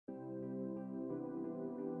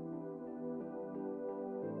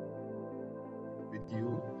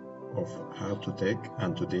video of how to tech,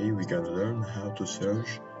 and today we're gonna learn how to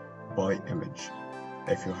search by image.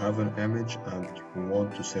 If you have an image and you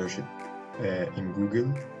want to search it in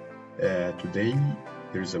Google, today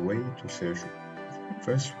there's a way to search it.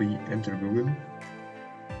 First we enter Google,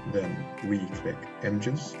 then we click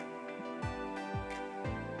images,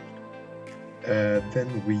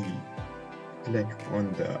 then we click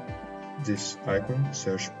on this icon,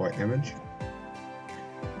 search by image.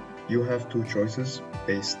 You have two choices: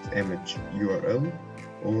 paste image URL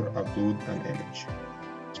or upload an image.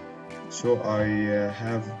 So I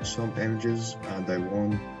have some images and I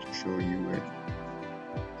want to show you it.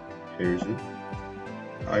 Here is it.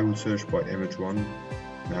 I will search by image 1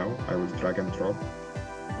 now. I will drag and drop.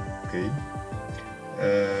 Okay.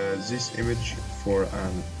 This image for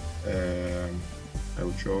an I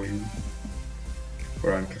will show you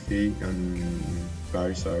for an cafe in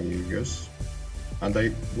Paris, I guess. And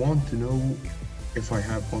I want to know, if I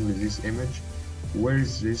have only this image, where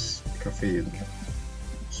is this cafe?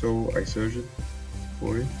 So I search it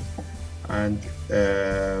for it, and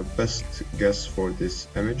best guess for this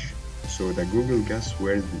image. So the Google guess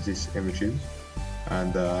where this image is,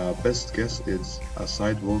 and best guess is a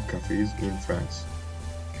sidewalk cafes in France,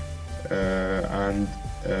 and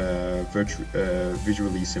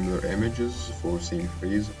visually similar images for same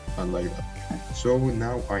cafes and like that. So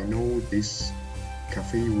now I know this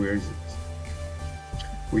cafe, where is it?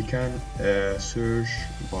 We can search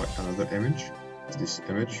by another image, this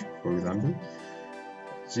image for example,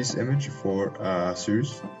 this image for a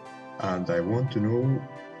series, and I want to know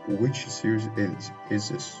which series is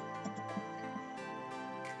this.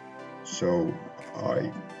 So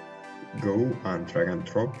I go and drag and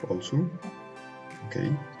drop also.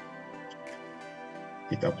 Okay,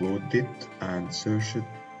 it uploaded it and search it.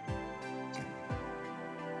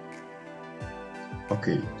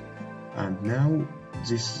 Okay, and now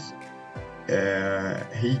this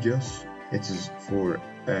he guess it is for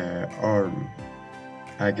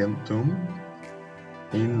Armageddon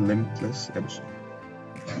in Limitless episode.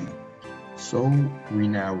 So we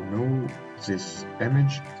now know this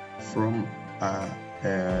image from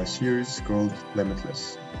a series called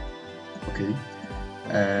Limitless. Okay,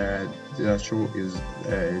 that show is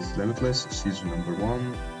Limitless season number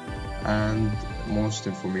 1, and most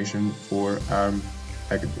information for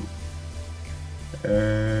Armageddon.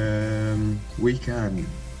 We can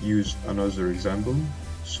use another example.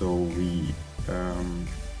 So we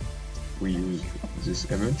use this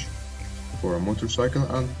image for a motorcycle,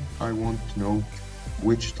 and I want to know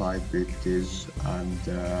which type it is and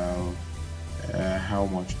how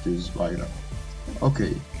much it is like that.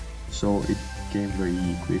 Okay, so it came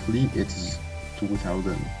very quickly. It is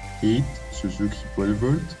 2008 Suzuki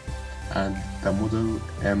Boulevard and the model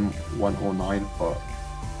M109R,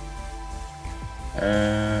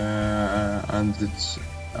 and it's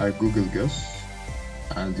a Google guess,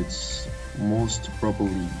 and it's most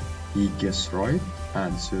probably he guessed right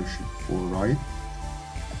and searched for right,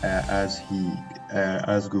 as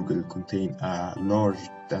Google contain a large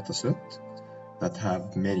dataset that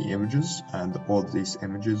have many images, and all these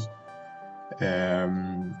images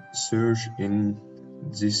search in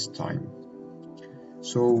this time.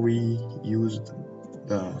 So we used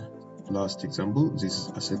the last example. This is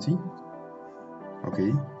a city.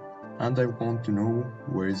 Okay, and I want to know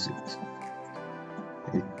where is it.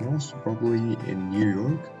 It most probably in New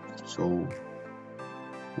York, so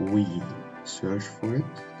we search for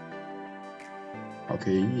it.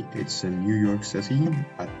 Okay, it's in New York City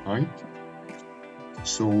at night.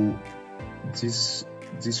 So this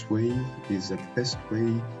way is the best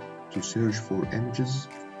way to search for images.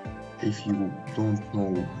 If you don't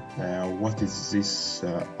know what is this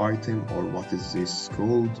item, or what is this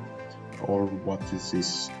code, or what is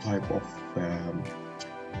this type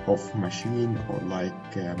of machine, or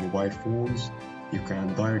like mobile phones, you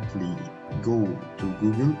can directly go to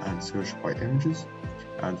Google and search by images,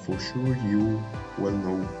 and for sure you will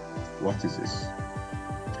know what is this.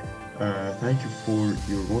 Thank you for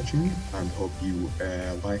your watching, and hope you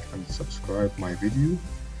like and subscribe my video.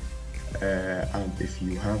 And if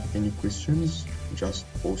you have any questions, just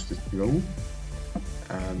post it below,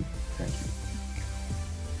 and thank you.